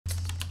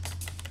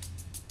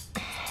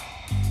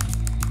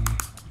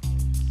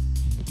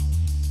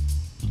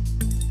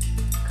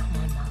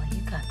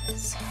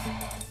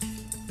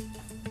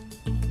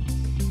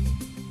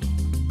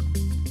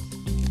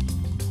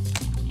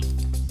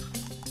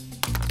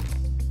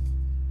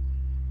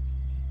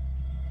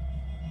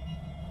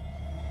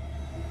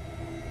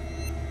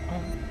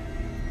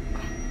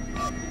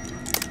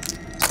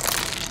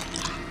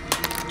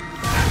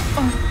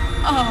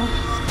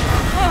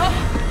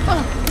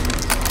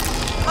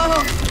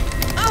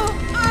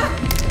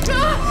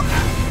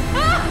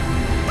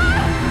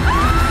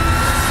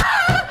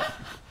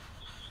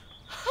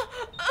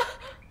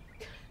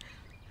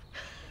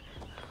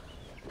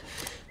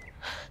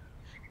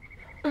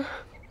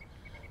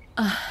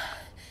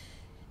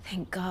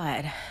Thank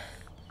God.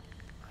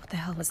 What the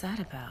hell was that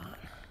about?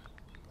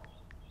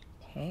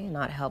 Okay,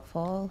 not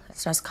helpful.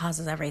 Stress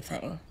causes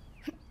everything.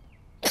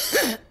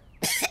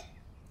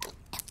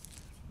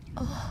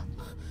 Oh.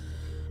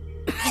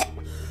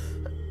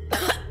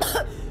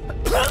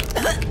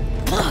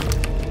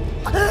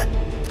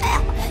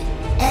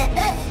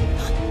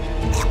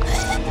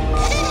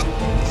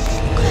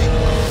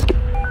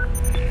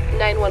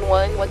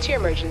 911, what's your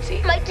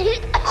emergency? My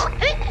teeth.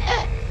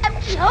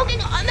 I'm choking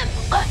on them.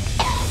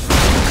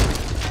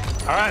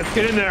 All right, let's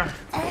get in there.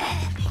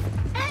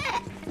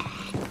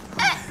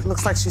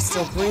 Looks like she's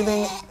still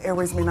breathing.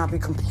 Airways may not be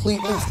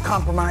completely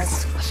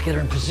compromised. Let's get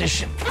her in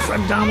position for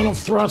abdominal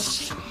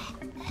thrusts.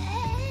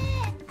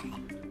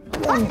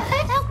 1,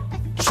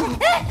 2,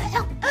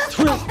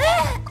 3.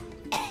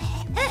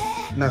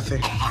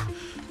 Nothing.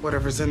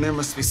 Whatever's in there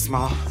must be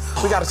small.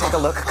 We gotta take a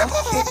look. Come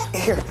on.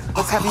 Here,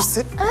 let's have you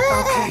sit.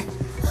 Okay.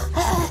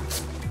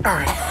 All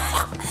right.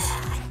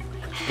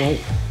 Whoa.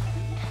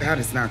 That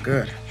is not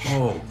good.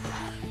 Whoa.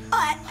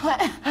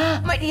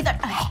 My teeth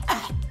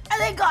are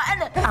they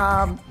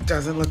gone?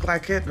 Doesn't look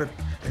like it, but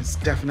there's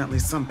definitely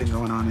something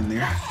going on in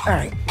there. All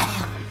right.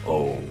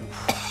 Oh.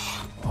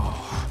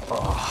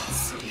 Let's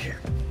see here.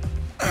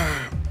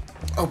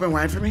 Open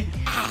wide for me.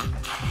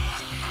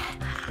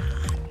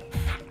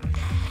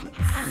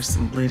 There's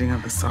some bleeding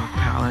of the soft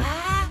palate.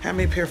 Have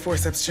me pair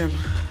forceps, Jim.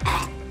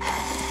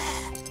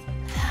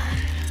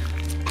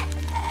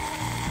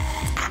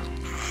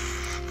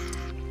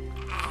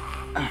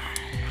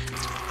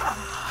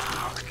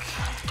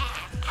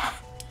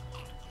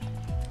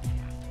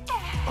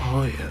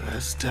 Oh yeah,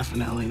 that's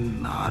definitely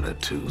not a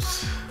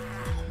tooth.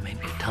 Maybe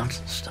a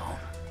tonsil stone.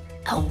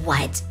 A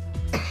what?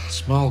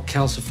 Small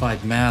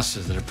calcified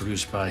masses that are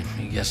produced by,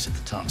 you guessed it,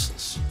 the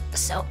tonsils.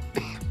 So,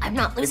 I'm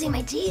not losing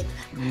my teeth?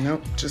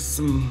 Nope, just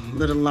some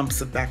little lumps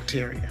of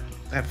bacteria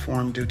that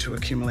form due to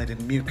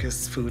accumulated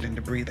mucus, food, and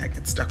debris that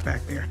get stuck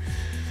back there.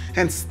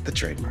 Hence the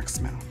trademark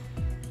smell.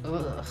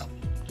 Ugh.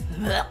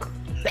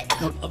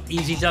 Oh,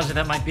 easy does it.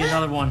 That might be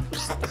another one.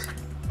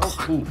 Oh,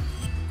 ooh.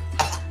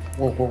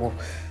 Whoa, whoa, whoa.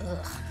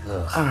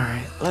 All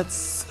right,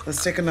 let's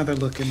take another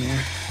look in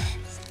there.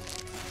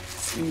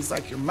 Seems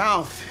like your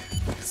mouth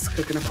is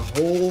cooking up a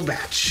whole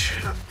batch.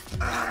 All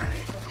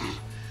right.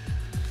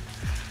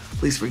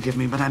 Please forgive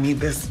me, but I need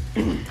this.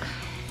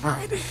 All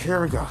right,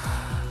 here we go.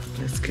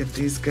 Let's get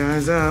these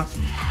guys out.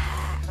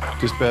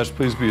 Dispatch,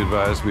 please be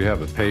advised we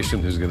have a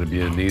patient who's going to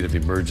be in need of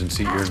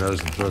emergency ear, nose,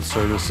 and throat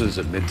services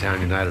at Midtown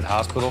United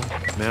Hospital.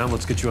 Ma'am,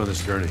 let's get you on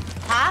this journey.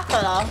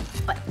 Hospital?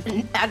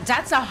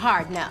 That's a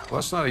hard no.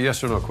 Well, that's not a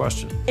yes or no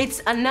question.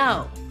 It's a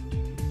no.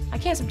 I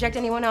can't subject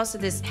anyone else to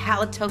this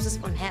halitosis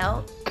from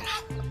hell.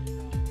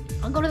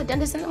 I'll go to the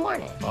dentist in the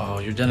morning. Oh,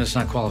 your dentist's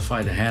not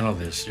qualified to handle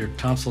this. Your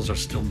tonsils are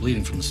still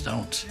bleeding from the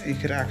stones. You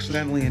could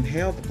accidentally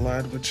inhale the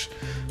blood, which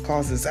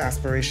causes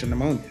aspiration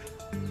pneumonia.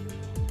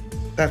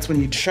 That's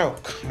when you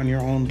choke on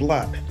your own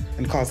blood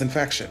and cause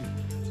infection,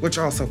 which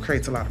also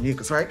creates a lot of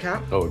mucus, right,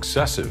 Cap? Oh,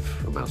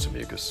 excessive amounts of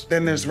mucus.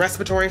 Then there's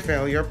respiratory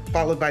failure,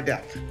 followed by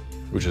death.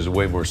 Which is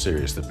way more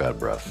serious than bad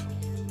breath.